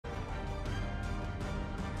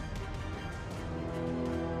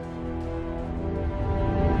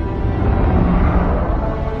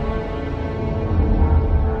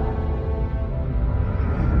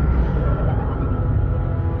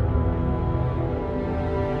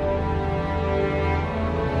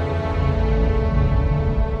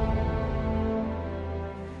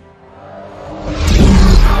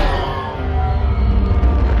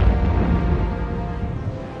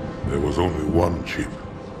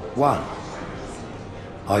One.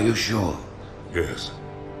 Are you sure? Yes.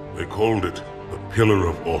 They called it the Pillar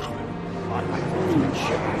of Autumn.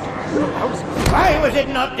 Why was it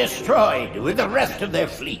not destroyed with the rest of their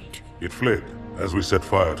fleet? It fled as we set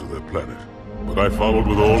fire to their planet. But I followed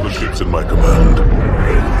with all the ships in my command.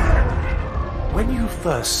 When you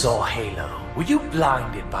first saw Halo, were you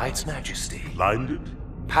blinded by its majesty? Blinded?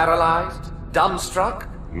 Paralyzed? Dumbstruck?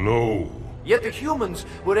 No. Yet the humans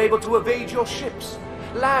were able to evade your ships,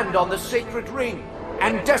 land on the sacred ring,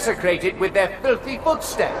 and desecrate it with their filthy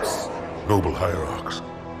footsteps. Noble hierarchs,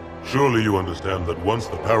 surely you understand that once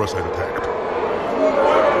the parasite attacked...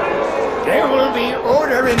 There will be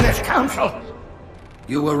order in this council.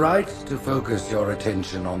 You were right to focus your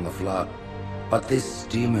attention on the Flood. But this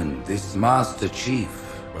demon, this Master Chief...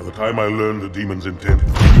 By the time I learned the demon's intent,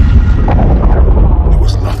 there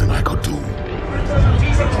was nothing I could do.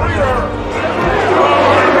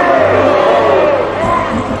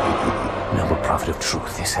 Noble Prophet of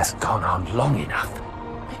Truth, this has gone on long enough.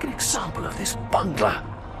 Make an example of this bungler.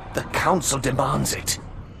 The Council demands it.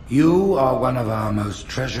 You are one of our most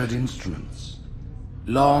treasured instruments.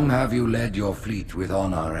 Long have you led your fleet with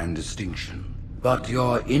honor and distinction. But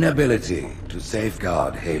your inability to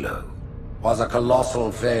safeguard Halo was a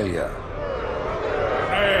colossal failure.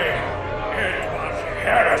 It was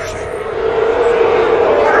heresy.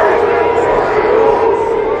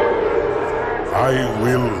 I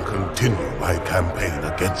will continue my campaign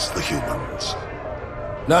against the humans.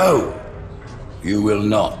 No, you will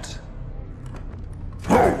not.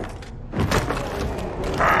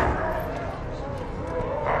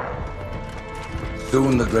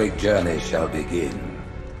 Soon the great journey shall begin.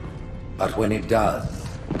 But when it does,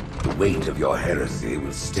 the weight of your heresy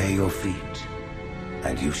will stay your feet,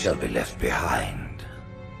 and you shall be left behind.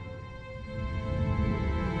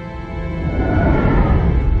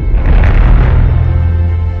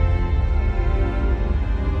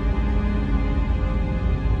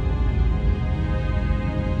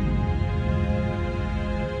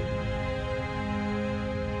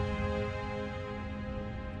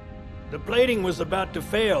 The plating was about to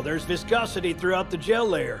fail. There's viscosity throughout the gel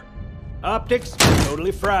layer. Optics,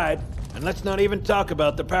 totally fried. And let's not even talk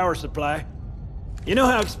about the power supply. You know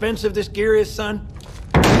how expensive this gear is, son?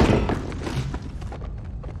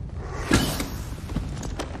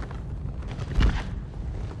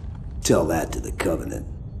 Tell that to the Covenant.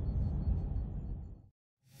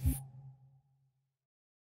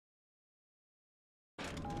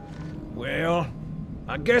 Well,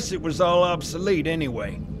 I guess it was all obsolete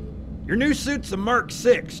anyway. Your new suit's a Mark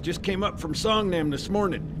 6, just came up from Songnam this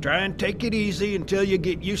morning. Try and take it easy until you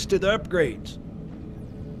get used to the upgrades.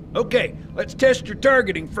 Okay, let's test your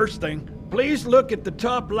targeting first thing. Please look at the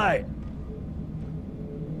top light.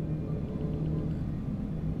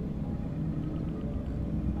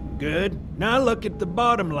 Good. Now look at the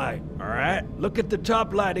bottom light. Alright, look at the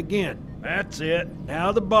top light again. That's it.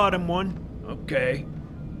 Now the bottom one. Okay.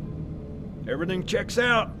 Everything checks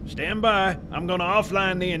out. Stand by. I'm gonna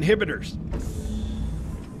offline the inhibitors.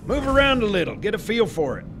 Move around a little, get a feel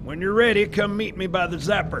for it. When you're ready, come meet me by the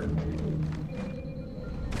zapper.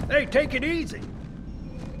 Hey, take it easy.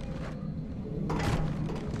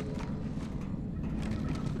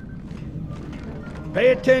 Pay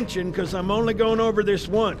attention, because I'm only going over this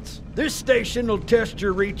once. This station will test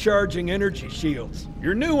your recharging energy shields.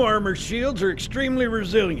 Your new armor shields are extremely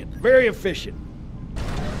resilient, very efficient.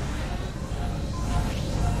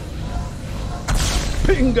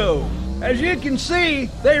 Bingo! As you can see,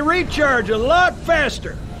 they recharge a lot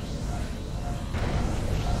faster.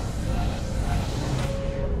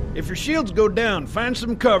 If your shields go down, find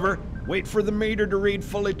some cover, wait for the meter to read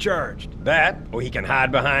fully charged. That, or he can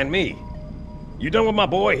hide behind me. You done with my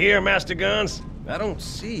boy here, Master Guns? I don't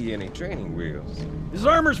see any training wheels. His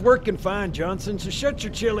armor's working fine, Johnson, so shut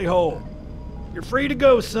your chilly hole. You're free to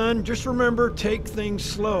go, son. Just remember, take things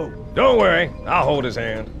slow. Don't worry, I'll hold his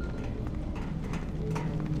hand.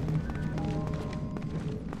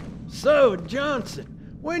 So,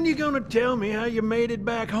 Johnson, when you gonna tell me how you made it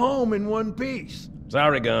back home in one piece?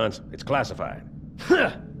 Sorry, Guns. It's classified.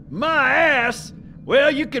 My ass! Well,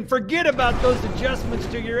 you can forget about those adjustments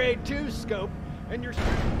to your A2 scope, and your...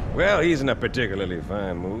 Well, he's in a particularly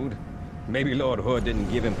fine mood. Maybe Lord Hood didn't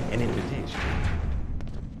give him an invitation.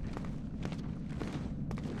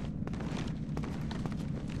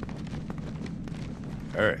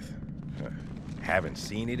 Earth. Haven't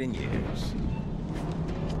seen it in years.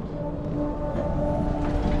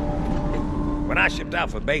 When I shipped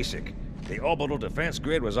out for basic, the orbital defense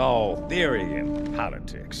grid was all theory and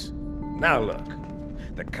politics. Now look,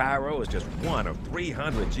 the Cairo is just one of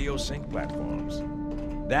 300 geosync platforms.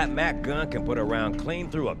 that Mac gun can put a round clean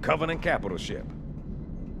through a Covenant capital ship.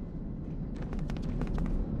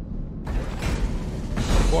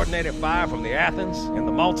 Coordinated fire from the Athens and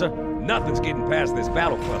the Malta, nothing's getting past this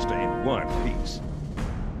battle cluster in one piece.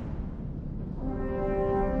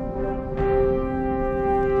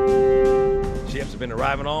 Ships have been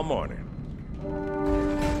arriving all morning.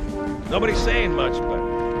 Nobody's saying much, but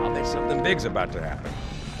I'll bet something big's about to happen.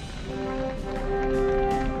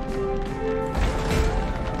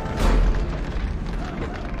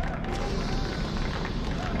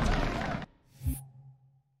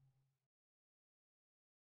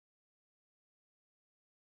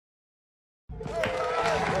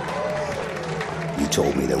 You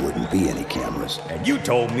told me there wouldn't be any cameras. And you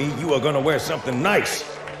told me you were gonna wear something nice.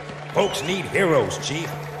 Folks need heroes, Chief,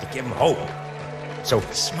 to give them hope. So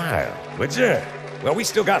smile, would you? Well, we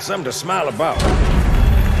still got something to smile about.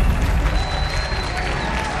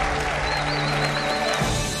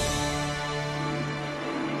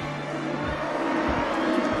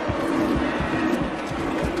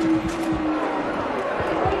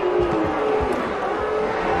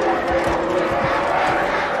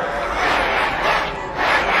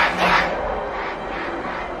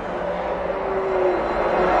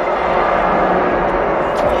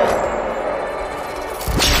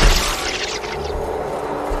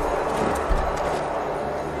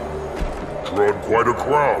 Drawn quite a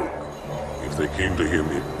crowd. If they came to hear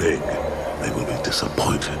me beg, they will be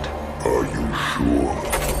disappointed. Are you sure?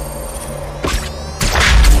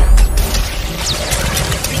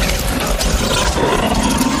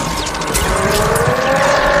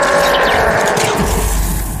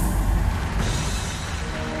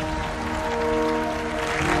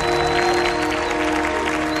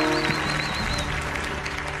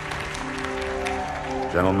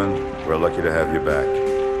 Gentlemen, we're lucky to have you back.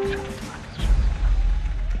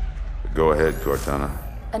 Go ahead, Cortana.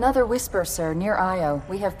 Another whisper, sir, near Io.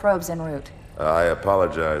 We have probes en route. I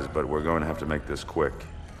apologize, but we're going to have to make this quick.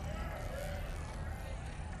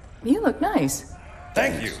 You look nice.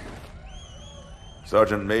 Thank you.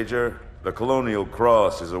 Sergeant Major, the Colonial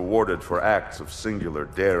Cross is awarded for acts of singular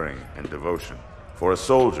daring and devotion. For a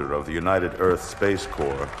soldier of the United Earth Space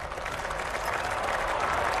Corps.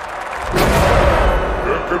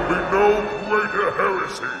 There can be no greater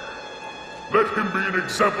heresy. Let him be an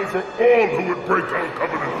example for all who would break our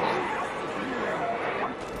covenant.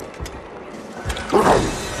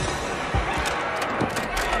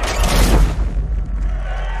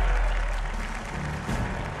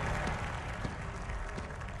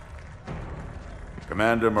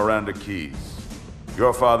 Commander Miranda Keyes,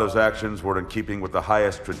 your father's actions were in keeping with the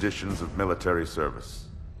highest traditions of military service.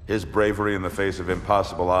 His bravery in the face of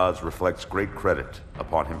impossible odds reflects great credit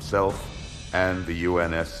upon himself and the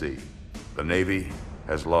UNSC. The Navy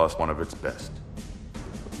has lost one of its best.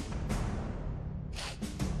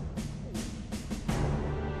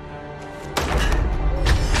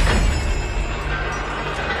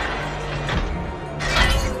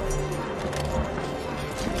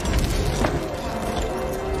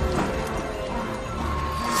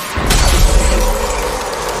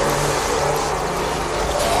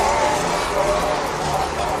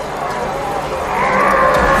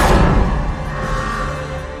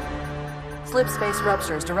 Slip space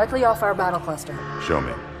ruptures directly off our battle cluster. Show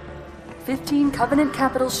me. 15 Covenant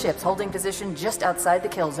capital ships holding position just outside the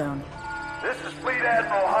kill zone. This is Fleet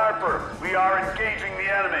Admiral Harper. We are engaging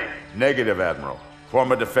the enemy. Negative, Admiral.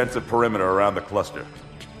 Form a defensive perimeter around the cluster.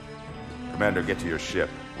 Commander, get to your ship.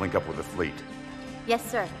 Link up with the fleet. Yes,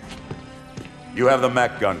 sir. You have the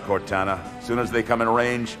Mac gun, Cortana. As soon as they come in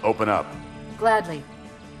range, open up. Gladly.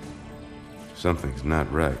 Something's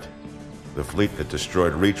not right. The fleet that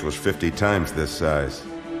destroyed Reach was 50 times this size.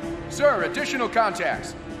 Sir, additional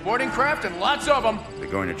contacts. Boarding craft and lots of them. They're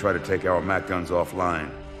going to try to take our Mac guns offline.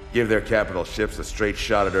 Give their capital ships a straight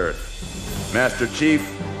shot at Earth. Master Chief,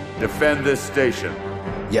 defend this station.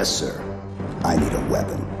 Yes, sir. I need a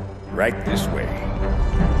weapon. Right this way.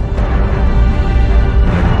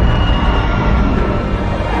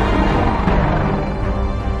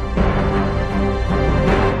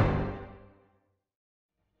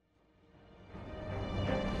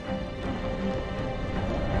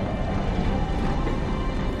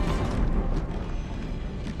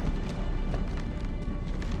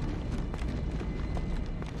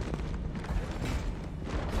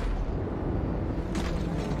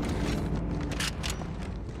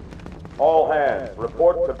 All hands,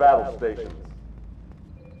 report to battle stations.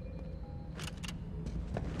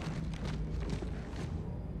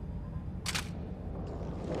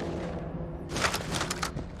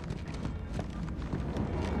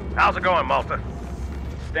 How's it going, Malta?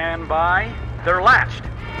 Stand by. They're latched.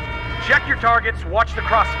 Check your targets, watch the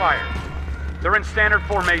crossfire. They're in standard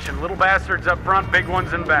formation. Little bastards up front, big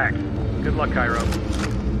ones in back. Good luck, Cairo.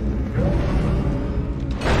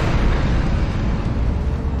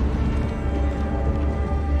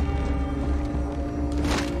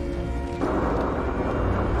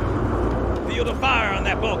 Feel the fire on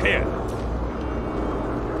that bulkhead.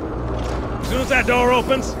 As soon as that door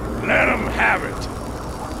opens, let them have it.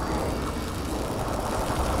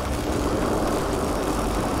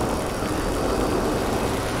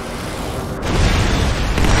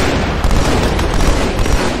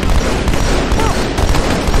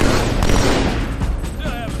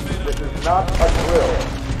 Not a drill.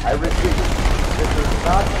 I repeat, this is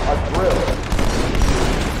not a drill.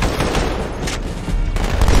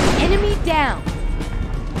 Enemy down.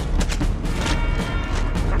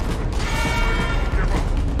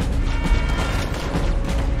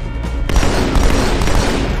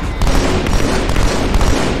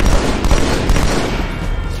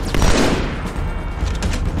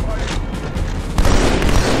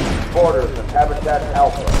 Orders of Habitat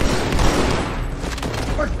Alpha.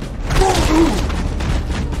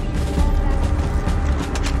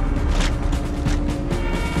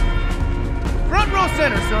 Front row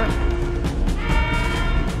center, sir.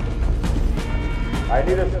 I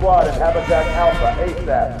need a squad at Habitat Alpha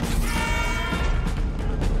ASAP.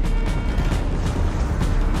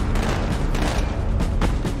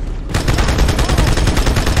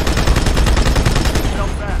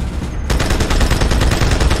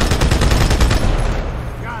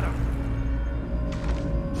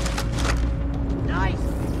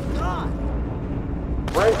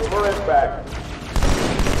 Brace for impact.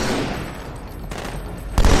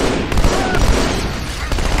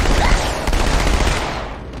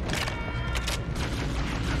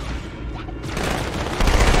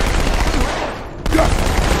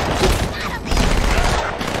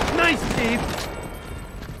 Nice, Steve.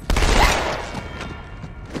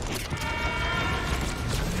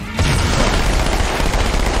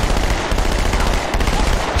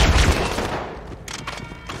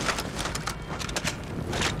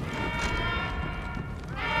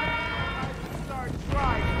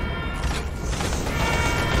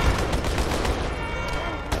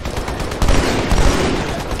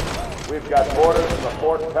 We've got orders from the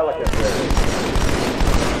Fort Pelican base.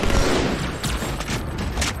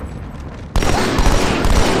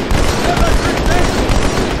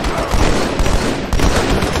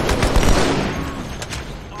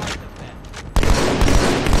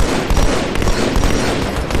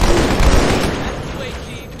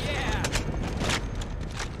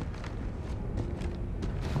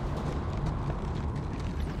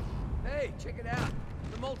 Hey, check it out.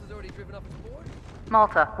 The Malta's already driven up its board.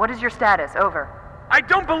 Malta, what is your status? Over. I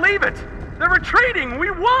don't believe it! They're retreating! We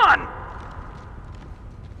won!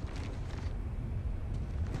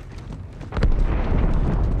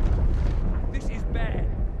 This is bad.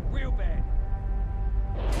 Real bad.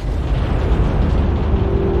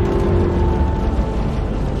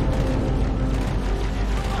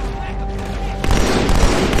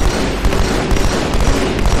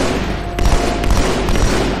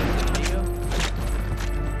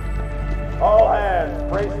 All hands,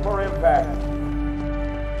 brace for impact.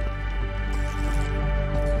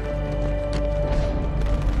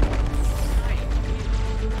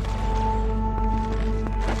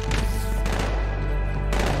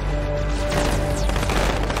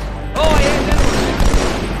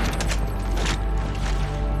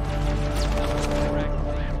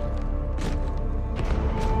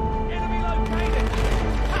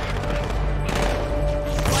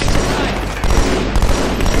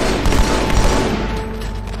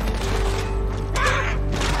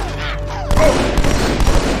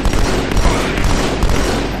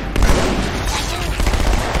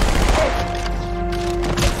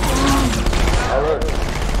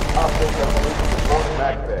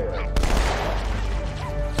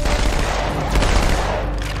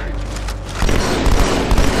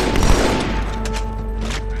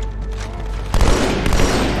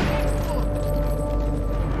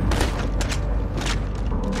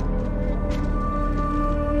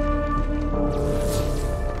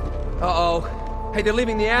 Uh-oh. Hey, they're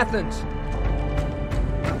leaving the Athens.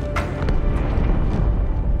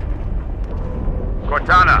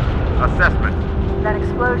 Cortana, assessment. That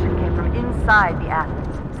explosion came from inside the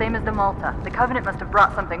Athens, same as the Malta. The Covenant must have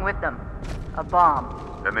brought something with them. A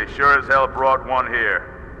bomb. Then they sure as hell brought one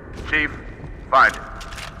here. Chief, find it.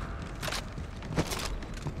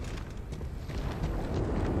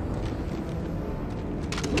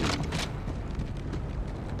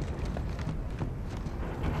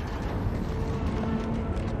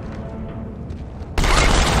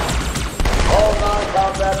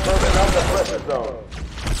 in the pressure zone.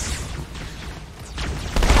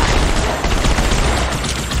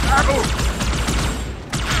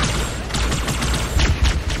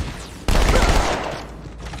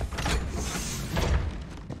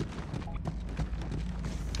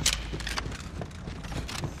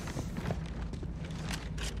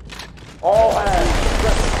 All hands,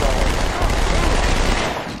 pressure zone.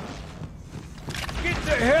 Get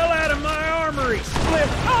the hell out of my armory, Split!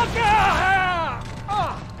 Oh, God!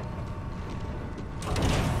 Ah!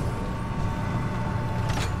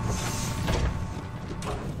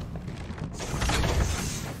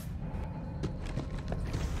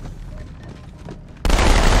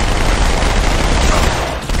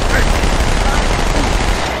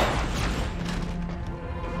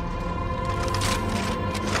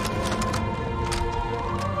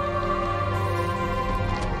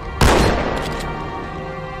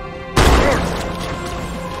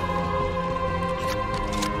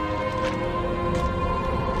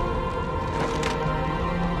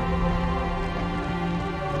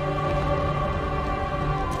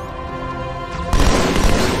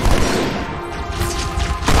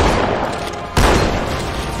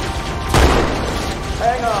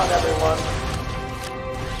 Hang on, everyone.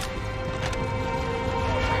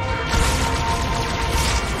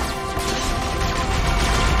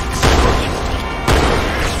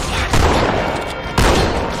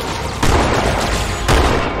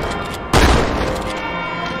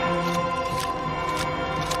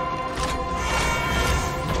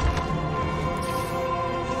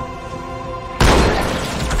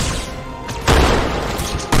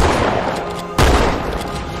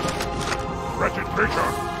 Wretched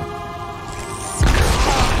creature!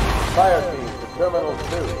 Fire team to Terminal 2.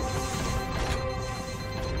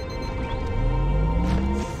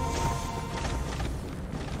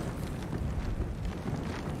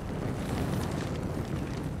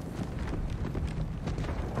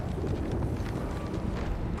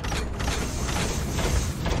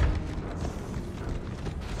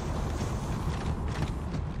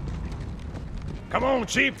 Come on,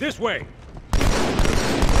 Chief, this way.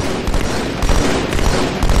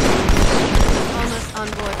 Almost on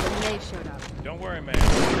board when they showed up. Don't worry, man.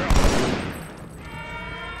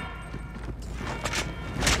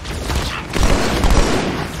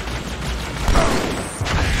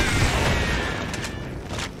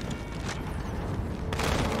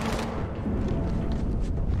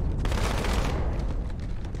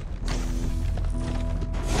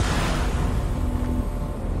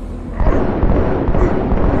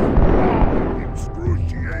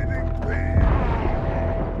 Excruciating pain.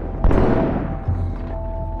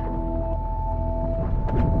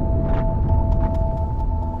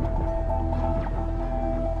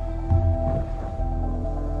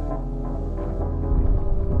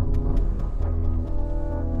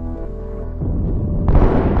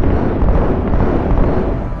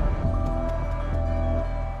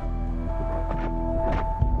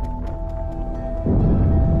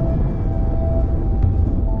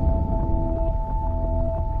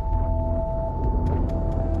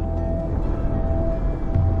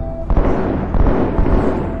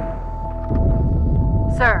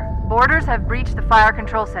 Sir, boarders have breached the fire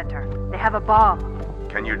control center. They have a bomb.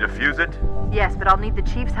 Can you defuse it? Yes, but I'll need the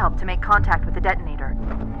Chief's help to make contact with the detonator.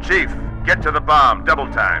 Chief, get to the bomb, double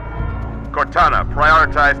time. Cortana,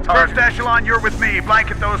 prioritize target. First echelon, you're with me.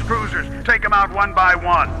 Blanket those cruisers. Take them out one by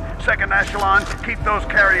one. Second echelon, keep those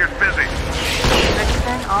carriers busy.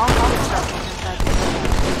 Richardson, all hostile vessels inside the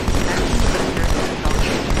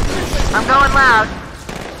building. I'm going loud.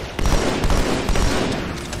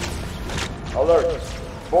 Alert.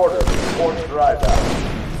 Border. Report dry down.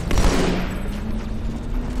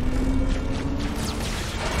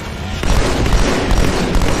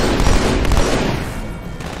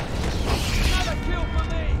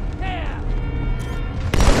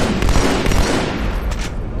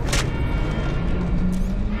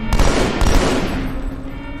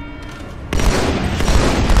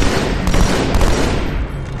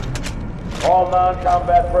 All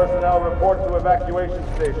non-combat personnel report to evacuation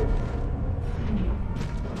station.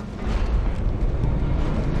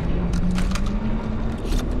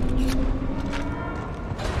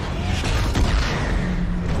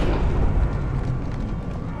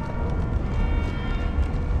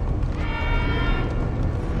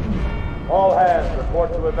 All hands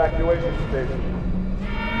report to evacuation station.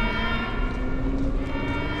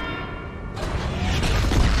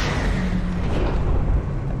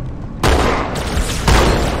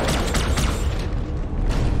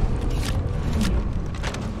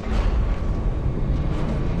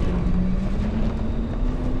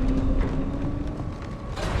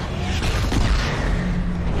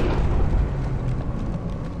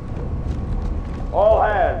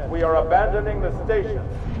 are abandoning the station.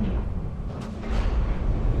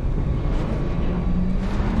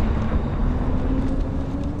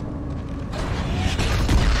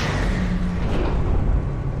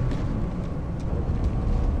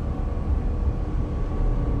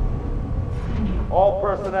 All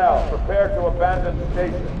personnel, prepare to abandon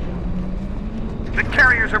station. The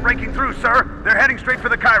carriers are breaking through, sir. They're heading straight for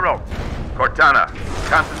the Cairo. Cortana,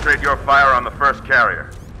 concentrate your fire on the first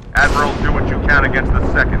carrier. Admiral, do what you can against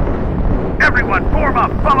the second. Everyone, form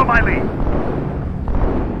up! Follow my lead!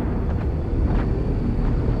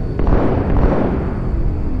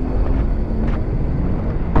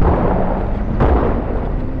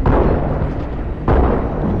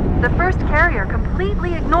 The first carrier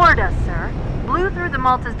completely ignored us, sir. Blew through the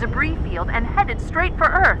Malta's debris field and headed straight for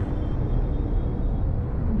Earth.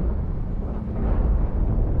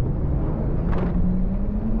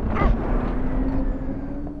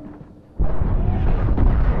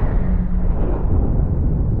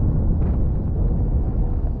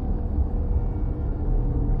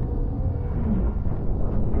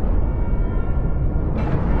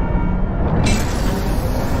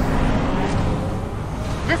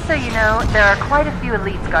 Just so you know, there are quite a few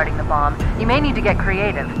elites guarding the bomb. You may need to get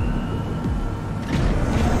creative.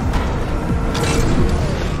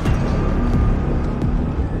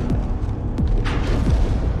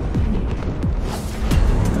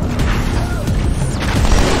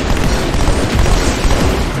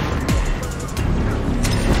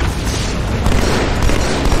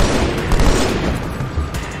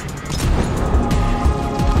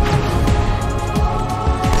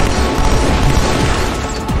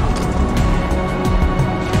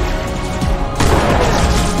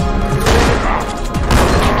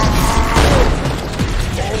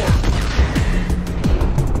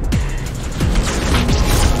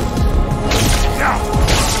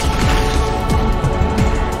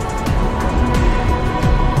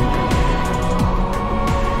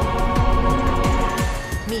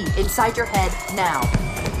 Inside your head, now.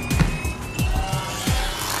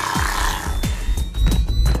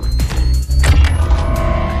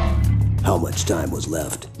 How much time was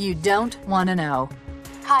left? You don't want to know.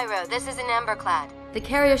 Cairo, this is an Emberclad. The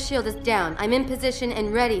carrier shield is down. I'm in position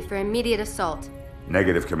and ready for immediate assault.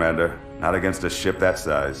 Negative, Commander. Not against a ship that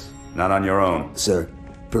size. Not on your own. Sir,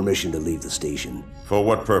 permission to leave the station. For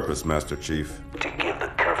what purpose, Master Chief? To give the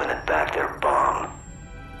Covenant back their bomb.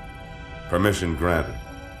 Permission granted.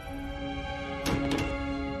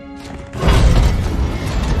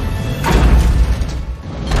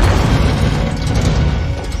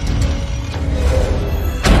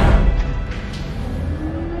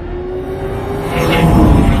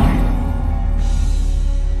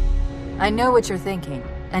 I know what you're thinking,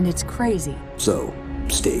 and it's crazy. So,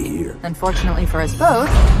 stay here. Unfortunately for us both,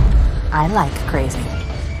 I like crazy.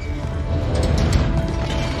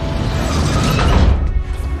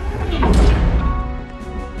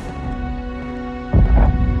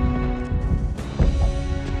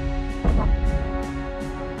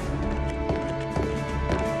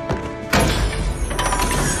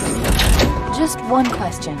 Just one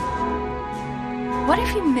question. What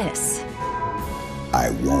if you miss?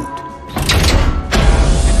 I won't.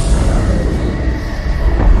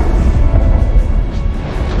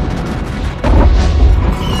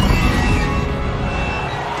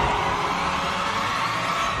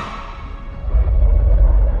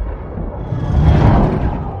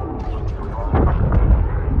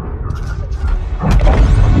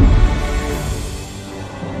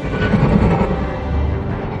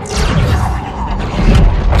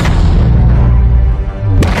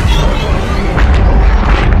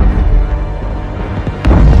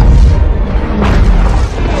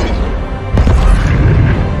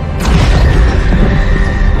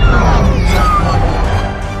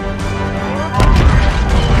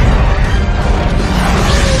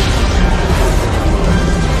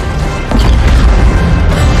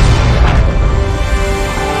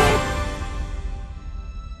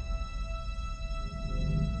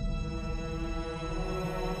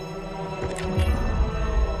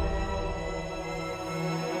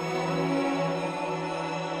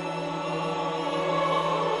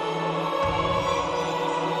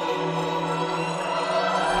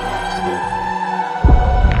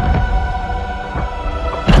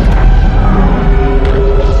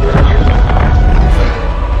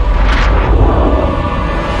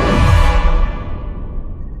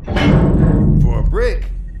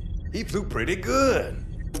 Flew pretty good.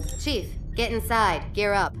 Chief, get inside.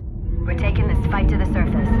 Gear up. We're taking this fight to the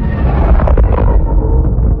surface.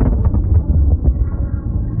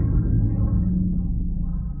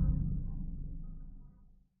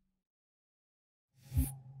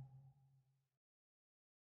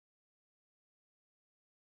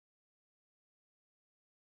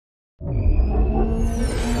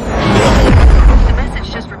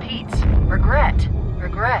 Regret.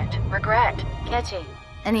 Regret. Regret. Catchy.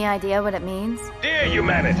 Any idea what it means? Dear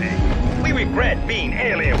humanity, we regret being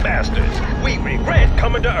alien bastards. We regret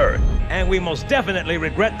coming to Earth. And we most definitely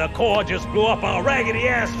regret the Corps just blew up our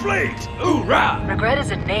raggedy-ass fleet. Hoorah! Regret is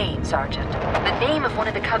a name, Sergeant. The name of one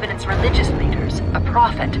of the Covenant's religious leaders. A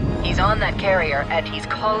prophet. He's on that carrier, and he's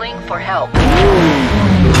calling for help.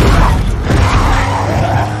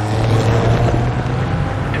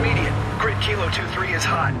 Immediate. Grid Kilo 2-3 is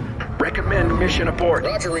hot. Recommend mission abort.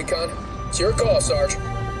 Roger, Recon. It's your call, Sarge.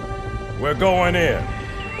 We're going in.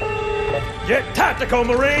 Get tactical,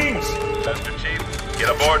 Marines! Master Chief, get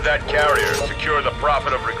aboard that carrier. Secure the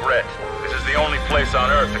Prophet of Regret. This is the only place on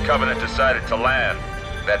Earth the Covenant decided to land.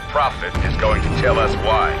 That Prophet is going to tell us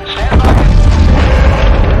why.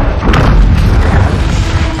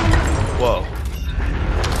 Whoa.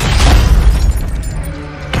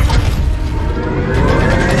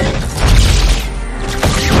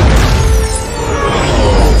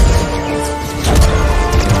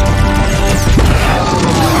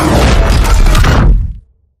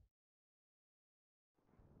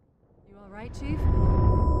 Right, Chief?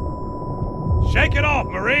 Shake it off,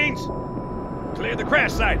 Marines! Clear the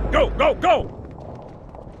crash site! Go, go, go!